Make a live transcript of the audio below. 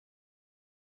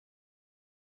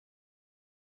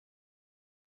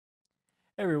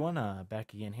Hey everyone,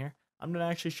 back again here. I'm going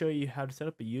to actually show you how to set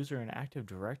up a user in Active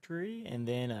Directory and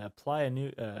then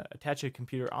attach a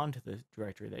computer onto the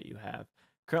directory that you have.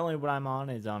 Currently what I'm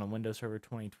on is on a Windows Server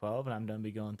 2012 and I'm going to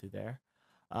be going through there.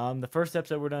 The first steps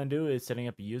that we're going to do is setting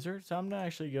up a user. So I'm going to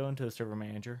actually go into the Server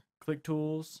Manager, click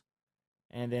Tools,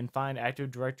 and then find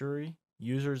Active Directory,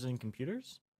 Users and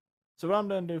Computers. So what I'm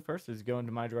going to do first is go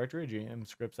into my directory,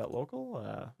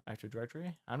 gmscripts.local, Active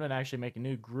Directory. I'm going to actually make a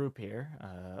new group here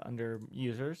under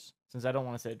users, since I don't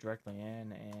want to set it directly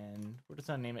in, and we're just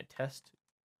going to name it test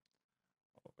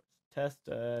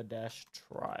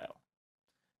trial.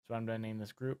 So I'm going to name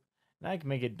this group. Now I can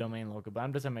make it domain local, but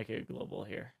I'm just going to make it global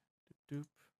here. Doop, doop.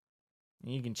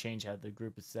 And you can change how the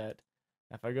group is set.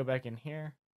 Now if I go back in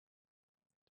here,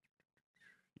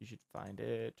 you should find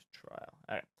it, trial.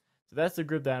 All right. So that's the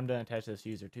group that I'm going to attach this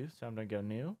user to. So I'm going to go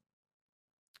new,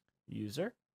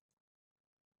 user.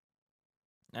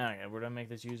 Okay, we're going to make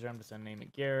this user. I'm just going to name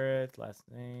it Garrett, last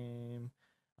name.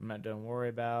 I'm not going to worry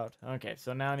about. Okay,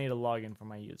 so now I need a login for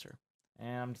my user.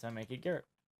 And I'm just going to make it Garrett.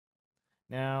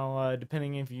 Now,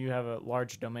 depending if you have a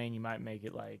large domain, you might make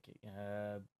it like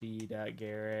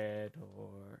b.garrett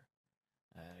or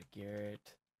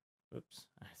Garrett. Oops,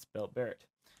 I spelled Barrett.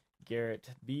 Garrett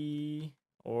B,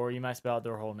 or you might spell out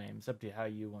their whole name. It's up to you how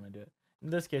you want to do it. In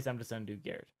this case, I'm just going to do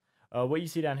Garrett. What you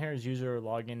see down here is user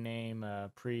login name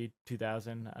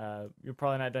pre-2000. You're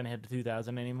probably not done hit to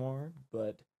 2000 anymore,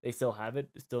 but they still have it.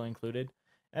 It's still included.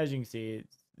 As you can see, it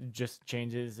just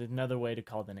changes. Another way to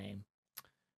call the name.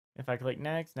 If I click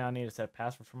next, now I need to set a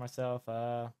password for myself.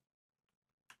 Set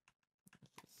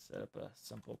up a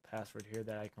simple password here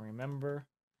that I can remember.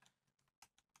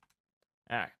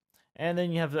 All right. And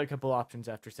then you have a couple options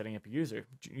after setting up a user.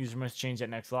 User must change that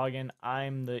next login.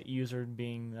 I'm the user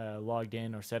being logged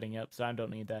in or setting up, so I don't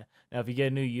need that. Now, if you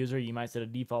get a new user, you might set a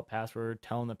default password,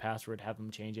 tell them the password, have them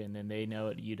change it, and then they know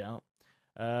it, you don't.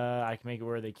 I can make it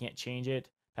where they can't change it.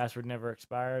 Password never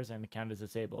expires, and account is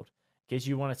disabled. In case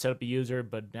you want to set up a user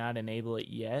but not enable it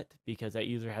yet because that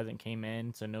user hasn't came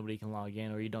in, so nobody can log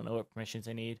in, or you don't know what permissions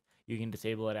they need, you can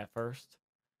disable it at first.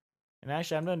 And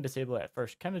actually, I'm going to disable it at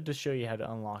first, kind of just show you how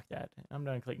to unlock that. I'm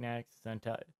going to click next, then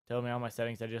tell me all my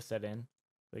settings I just set in.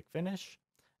 Click finish.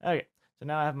 Okay, so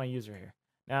now I have my user here.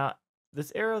 Now,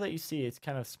 this arrow that you see, it's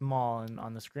kind of small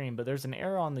on the screen, but there's an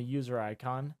arrow on the user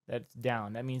icon that's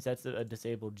down. That means that's a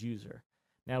disabled user.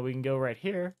 Now we can go right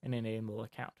here and enable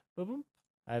account. Boom, boom.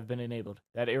 I've been enabled.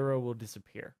 That arrow will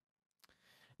disappear.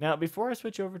 Now, before I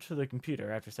switch over to the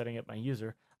computer after setting up my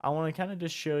user, I want to kind of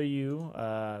just show you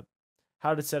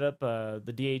how to set up the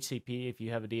DHCP if you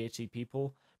have a DHCP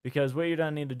pool, because what you're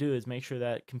going to need to do is make sure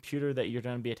that computer that you're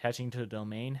going to be attaching to the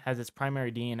domain has its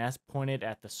primary DNS pointed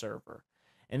at the server.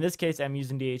 In this case, I'm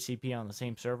using DHCP on the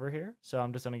same server here, so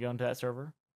I'm just going to go into that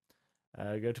server,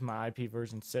 go to my IP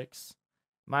version 6.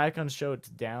 My icons show it's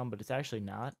down, but it's actually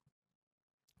not.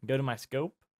 Go to my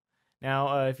scope.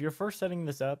 Now, if you're first setting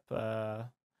this up,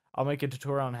 I'll make a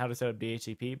tutorial on how to set up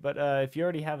DHCP, but if you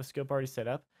already have a scope already set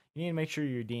up, you need to make sure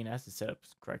your DNS is set up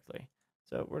correctly.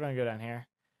 So we're going to go down here.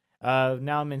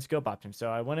 Now I'm in scope options. So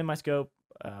I went in my scope.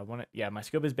 My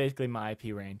scope is basically my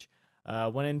IP range.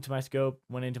 Went into my scope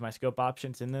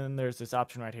options, and then there's this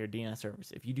option right here, DNS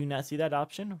servers. If you do not see that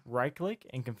option, right click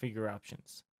and configure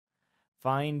options.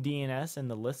 Find DNS in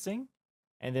the listing,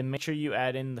 and then make sure you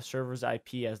add in the server's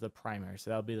IP as the primary. So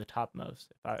that'll be the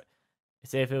topmost.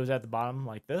 If it was at the bottom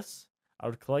like this, I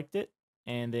would select it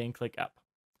and then click up.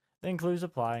 Then close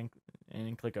apply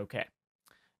and click OK.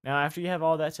 Now, after you have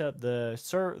all that set up,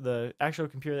 the actual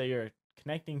computer that you're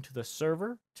connecting to the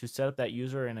server to set up that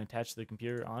user and attach the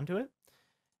computer onto it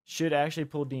should actually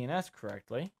pull DNS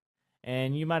correctly.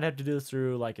 And you might have to do this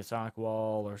through like a sonic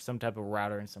wall or some type of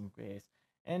router in some case.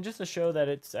 And just to show that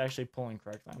it's actually pulling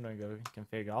correctly, I'm going to go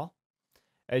config all.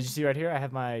 As you see right here, I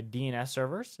have my DNS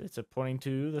servers. It's pointing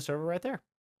to the server right there.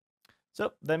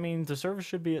 So that means the server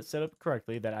should be set up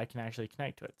correctly that I can actually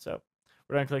connect to it. So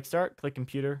we're going to click Start, click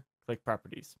Computer, click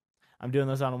Properties. I'm doing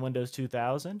this on a Windows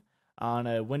 2000. On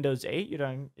a Windows 8,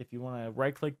 if you want to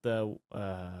right-click the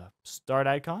Start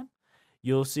icon,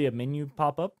 you'll see a menu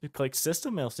pop up. You click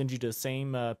System, it'll send you to the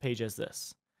same page as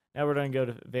this. Now we're going to go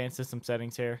to Advanced System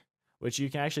Settings here, which you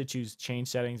can actually choose Change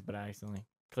Settings, but I accidentally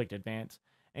clicked Advanced,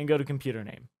 and go to Computer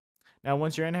Name. Now,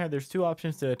 once you're in here, there's two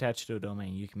options to attach to a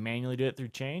domain. You can manually do it through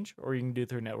change, or you can do it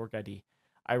through network ID.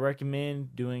 I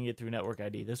recommend doing it through network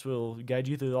ID. This will guide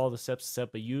you through all the steps to set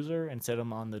up a user and set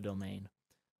them on the domain.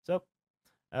 So,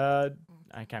 I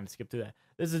kind of skipped through that.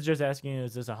 This is just asking,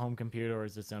 is this a home computer or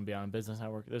is this going to be on a business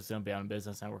network? This is going to be on a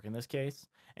business network in this case.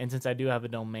 And since I do have a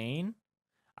domain,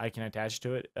 I can attach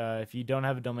to it. If you don't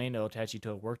have a domain, it'll attach you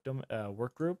to a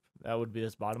work group. That would be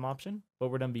this bottom option, but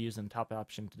we're going to be using the top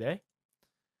option today.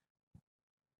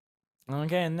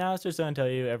 Okay, and now it's just going to tell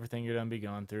you everything you're going to be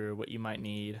going through, what you might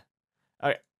need.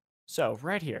 Okay, so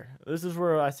right here, this is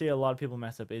where I see a lot of people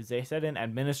mess up, is they set in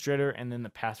administrator and then the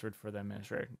password for the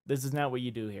administrator. This is not what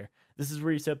you do here. This is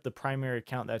where you set up the primary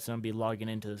account that's going to be logging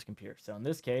into this computer. So in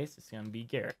this case, it's going to be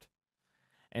Garrett.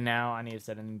 And now I need to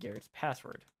set in Garrett's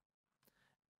password.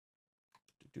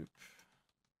 All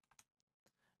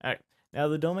right. Now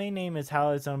the domain name is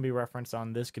how it's going to be referenced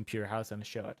on this computer, how it's going to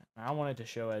show it. I want it to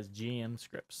show as GM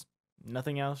scripts.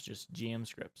 Nothing else, just GM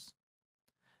scripts.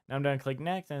 Now I'm going to click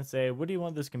next and say, what do you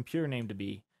want this computer name to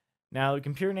be? Now the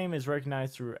computer name is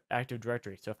recognized through Active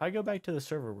Directory. So if I go back to the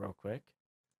server real quick,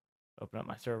 open up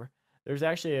my server, there's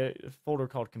actually a folder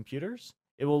called computers.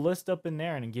 It will list up in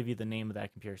there and give you the name of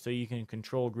that computer. So you can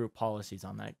control group policies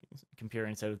on that computer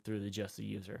instead of through just the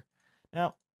user.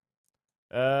 Now,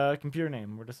 computer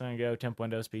name, we're just going to go temp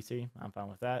Windows PC. I'm fine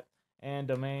with that. And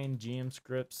domain GM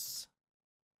scripts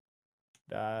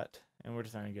dot, and we're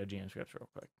just going to go GM scripts real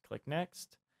quick. Click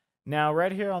next. Now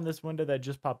right here on this window that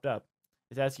just popped up,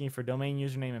 it's asking you for domain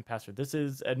username and password. This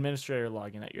is administrator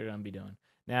login that you're going to be doing.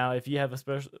 Now, if you have a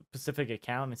specific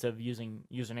account, instead of using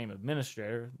username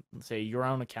administrator, say your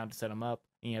own account to set them up,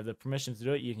 and you have the permissions to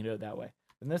do it, you can do it that way.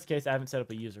 In this case, I haven't set up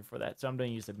a user for that, so I'm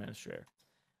going to use administrator.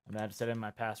 I'm going to have to set in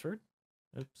my password.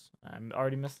 Oops, I'm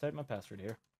already mistyped my password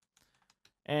here.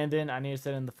 And then I need to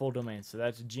set in the full domain, so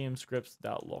that's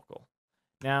gmscripts.local.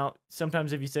 Now,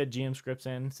 sometimes if you set gmscripts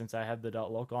in, since I have the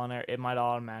 .local on there, it might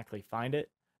automatically find it.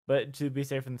 But to be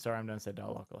safe from the start, I'm going to set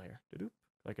 .local here.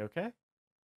 Click OK.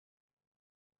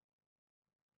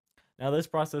 Now, this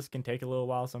process can take a little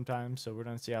while sometimes, so we're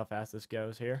going to see how fast this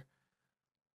goes here.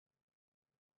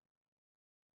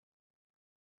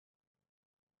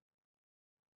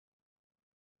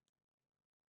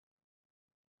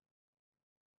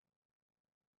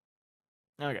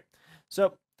 Okay,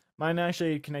 so mine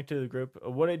actually connected to the group.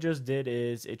 What it just did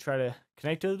is it tried to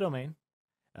connect to the domain.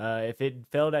 If it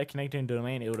failed at connecting to the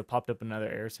domain, it would have popped up another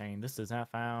error saying, this is not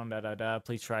found,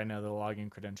 please try another login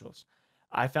credentials.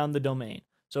 I found the domain.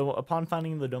 So upon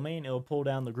finding the domain, it will pull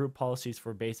down the group policies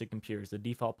for basic computers, the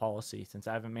default policy. Since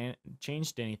I haven't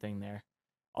changed anything there,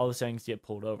 all the settings get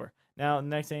pulled over. Now,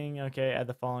 next thing, okay, add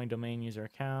the following domain user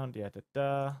account,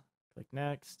 click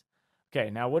next. Okay,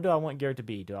 now what do I want Garrett to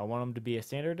be? Do I want him to be a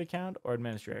standard account or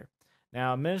administrator?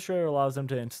 Now, administrator allows them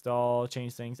to install,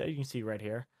 change things, as you can see right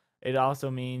here. It also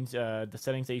means the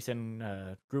settings that you set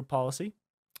in group policy,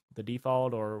 the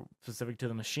default or specific to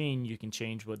the machine, you can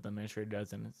change what the administrator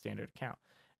does in a standard account.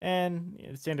 And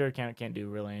standard account can't do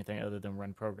really anything other than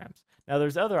run programs. Now,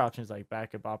 there's other options like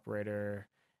backup operator,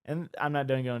 and I'm not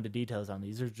going to go into details on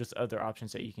these. There's just other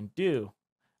options that you can do.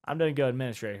 I'm going to go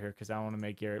administrator here because I want to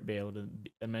make Garrett be able to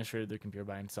administrate the computer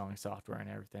by installing software and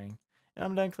everything. And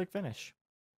I'm done. Click finish.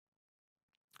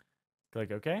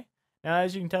 Click OK. Now,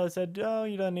 as you can tell, it said, oh,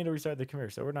 you don't need to restart the computer.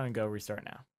 So we're going to go restart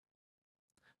now.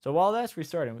 So while that's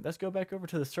restarting, let's go back over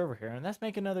to the server here and let's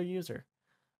make another user.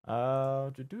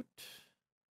 So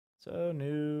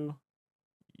new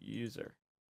user.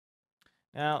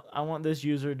 Now, I want this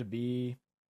user to be,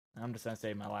 I'm just going to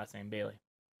say my last name, Bailey.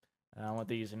 I want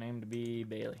the username to be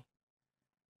Bailey.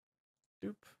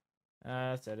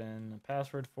 Set in a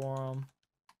password for him.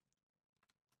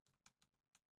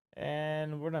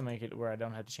 And we're going to make it where I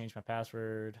don't have to change my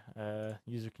password.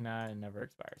 User cannot and never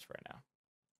expires for right now.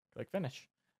 Click finish.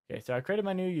 Okay, so I created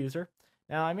my new user.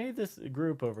 Now I made this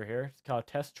group over here. It's called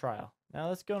test trial. Now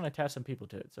let's go and attach some people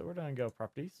to it. So we're going to go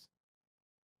properties,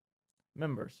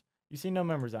 members. You see no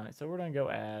members on it. So we're going to go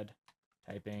add,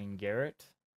 type in Garrett,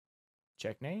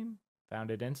 check name,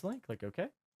 found it instantly. Click OK.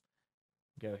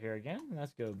 Go here again. And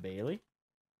let's go Bailey,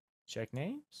 check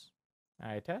names.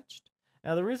 I attached.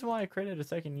 Now the reason why I created a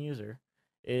second user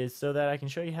is so that I can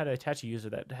show you how to attach a user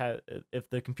that has, if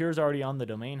the computer is already on the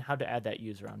domain, how to add that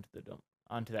user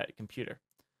onto that computer.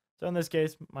 So in this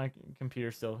case, my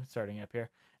computer's still starting up here.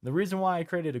 The reason why I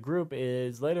created a group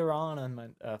is later on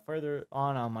my further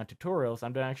on my tutorials,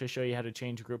 I'm going to actually show you how to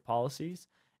change group policies,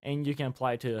 and you can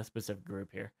apply it to a specific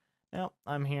group here. Now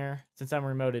I'm here. Since I'm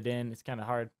remoted in, it's kind of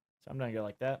hard, so I'm going to go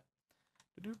like that.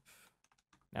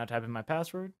 Now type in my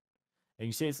password. And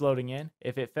you see it's loading in.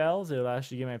 If it fails, it'll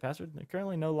actually give me a password.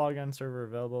 Currently no logon server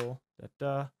available.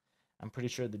 I'm pretty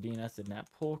sure the DNS did not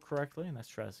pull correctly. And let's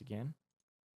try this again.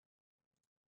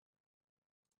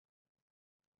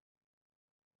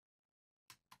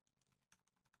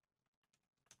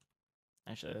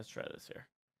 Actually, let's try this here.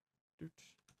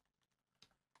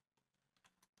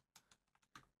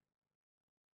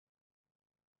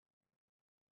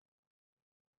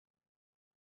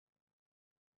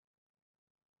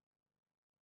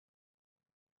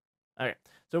 Okay,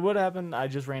 so what happened, I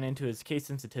just ran into is case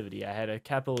sensitivity. I had a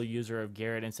capital user of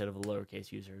Garrett instead of a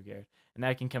lowercase user of Garrett, and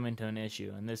that can come into an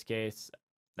issue. In this case,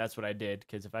 that's what I did,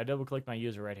 because if I double click my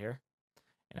user right here,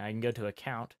 and I can go to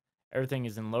account, everything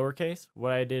is in lowercase.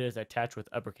 What I did is attach with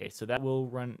uppercase, so that will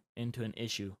run into an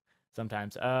issue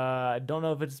sometimes. I don't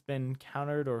know if it's been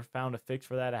countered or found a fix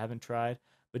for that. I haven't tried,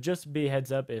 but just to be a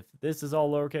heads up, if this is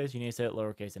all lowercase, you need to set it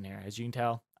lowercase in here. As you can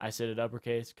tell, I set it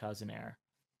uppercase, caused an error.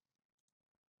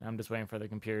 I'm just waiting for the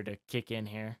computer to kick in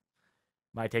here.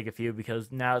 Might take a few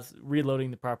because now it's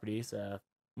reloading the properties.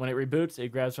 When it reboots, it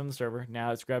grabs from the server.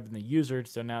 Now it's grabbing the user,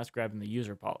 so now it's grabbing the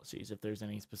user policies if there's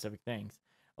any specific things,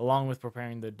 along with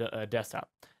preparing the desktop.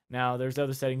 Now there's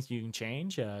other settings you can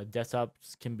change.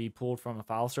 Desktops can be pulled from a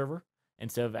file server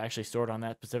instead of actually stored on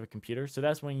that specific computer. So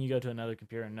that's when you go to another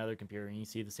computer, and you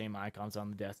see the same icons on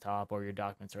the desktop, or your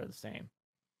documents are the same.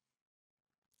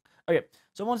 Okay,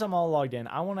 so once I'm all logged in,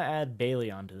 I want to add Bailey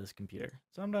onto this computer.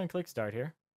 So I'm going to click Start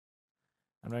here.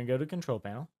 I'm going to go to Control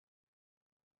Panel.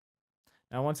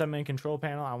 Now once I'm in Control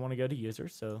Panel, I want to go to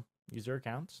Users, so User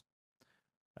Accounts.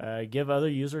 Give other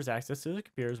users access to the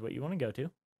computer is what you want to go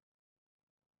to.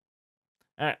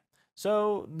 Alright,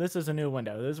 so this is a new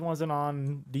window. This wasn't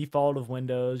on default of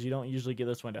Windows. You don't usually get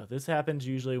this window. This happens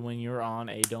usually when you're on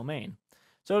a domain.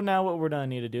 So now what we're going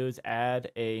to need to do is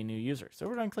add a new user. So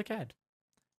we're going to click Add.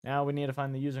 Now we need to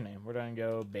find the username. We're going to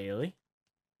go Bailey.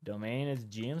 Domain is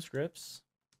GM Scripts.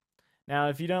 Now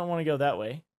if you don't want to go that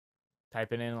way,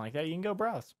 type it in like that, you can go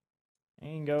browse. And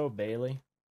you can go Bailey.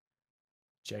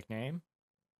 Check name.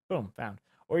 Boom, found.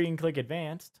 Or you can click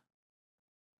Advanced.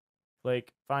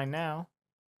 Click Find Now.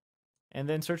 And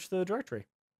then search the directory.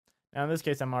 Now in this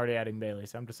case, I'm already adding Bailey,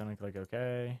 so I'm just going to click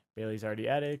OK. Bailey's already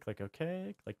added. Click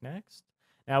OK. Click Next.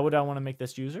 Now would I want to make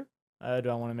this user?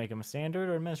 Do I want to make him a standard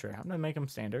or administrator? I'm going to make him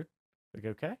standard. Click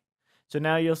OK. So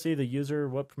now you'll see the user,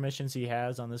 what permissions he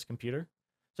has on this computer.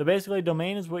 So basically,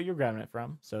 domain is what you're grabbing it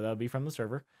from. So that'll be from the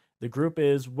server. The group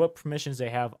is what permissions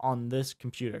they have on this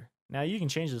computer. Now you can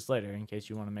change this later in case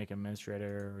you want to make an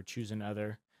administrator or choose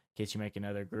another in case you make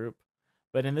another group.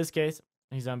 But in this case,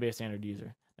 he's going to be a standard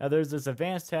user. Now there's this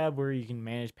advanced tab where you can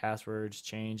manage passwords,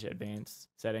 change advanced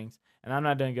settings. And I'm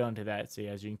not going to go into that. See,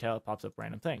 as you can tell, it pops up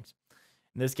random things.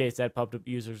 In this case, that popped up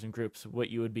users and groups, what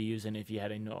you would be using if you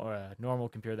had a normal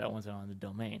computer that wasn't on the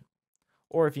domain.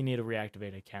 Or if you need to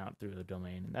reactivate an account through the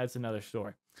domain. And that's another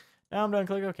story. Now I'm going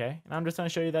to click OK. And I'm just going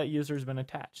to show you that user has been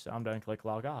attached. So I'm going to click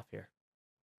Log Off here.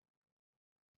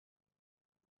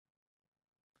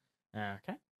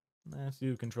 Okay. Let's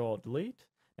do Control-Delete.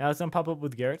 Now it's going to pop up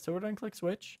with Garrett. So we're going to click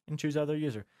Switch and choose Other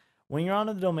User. When you're on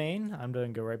the domain, I'm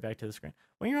going to go right back to the screen.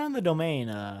 When you're on the domain,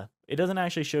 it doesn't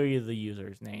actually show you the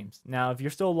user's names. Now, if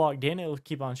you're still logged in, it will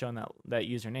keep on showing that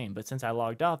username. But since I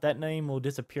logged off, that name will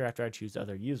disappear after I choose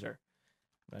Other User.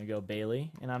 I'm going to go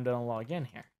Bailey, and I'm going to log in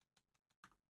here.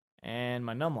 And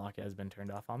my numlock has been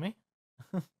turned off on me.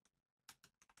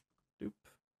 Doop.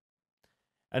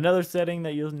 Another setting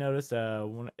that you'll notice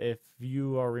if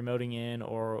you are remoting in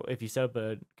or if you set up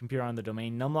a computer on the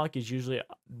domain, numlock is usually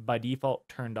by default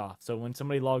turned off. So when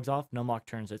somebody logs off, numlock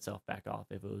turns itself back off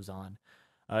if it was on.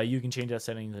 You can change that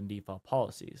settings in default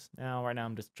policies. Now, right now,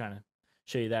 I'm just trying to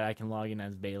show you that I can log in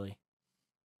as Bailey.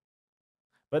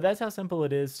 But that's how simple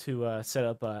it is to set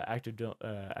up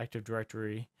Active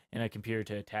Directory in a computer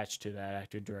to attach to that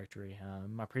Active Directory.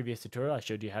 In my previous tutorial, I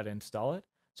showed you how to install it.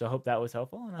 So I hope that was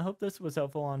helpful, and I hope this was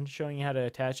helpful on showing you how to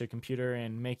attach a computer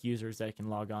and make users that can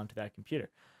log on to that computer.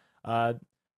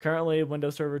 Currently,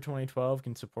 Windows Server 2012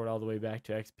 can support all the way back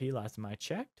to XP, last time I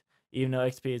checked, even though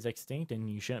XP is extinct and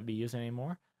you shouldn't be using it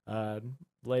anymore.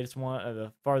 Latest one,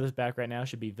 the farthest back right now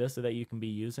should be Vista that you can be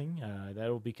using. That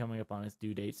will be coming up on its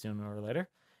due date sooner or later.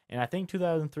 And I think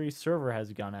 2003 server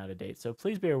has gone out of date, so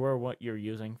please be aware of what you're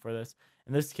using for this.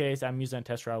 In this case, I'm using a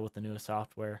test trial with the newest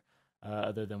software.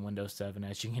 Other than Windows 7,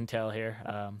 as you can tell here.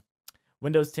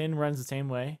 Windows 10 runs the same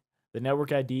way. The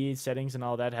network ID settings and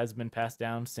all that has been passed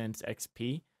down since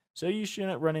XP, so you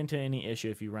shouldn't run into any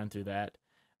issue if you run through that.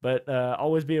 But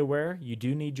always be aware, you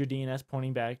do need your DNS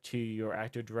pointing back to your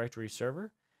Active Directory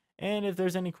server. And if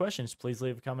there's any questions, please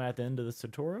leave a comment at the end of this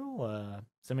tutorial.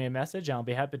 Send me a message, and I'll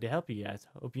be happy to help you guys.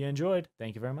 Hope you enjoyed.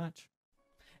 Thank you very much.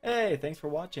 Hey, thanks for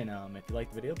watching. If you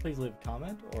liked the video, please leave a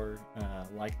comment or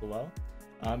like below.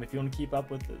 If you want to keep up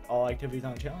with all activities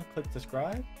on the channel, click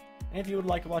subscribe. And if you would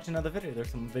like to watch another video, there's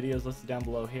some videos listed down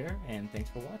below here. And thanks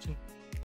for watching.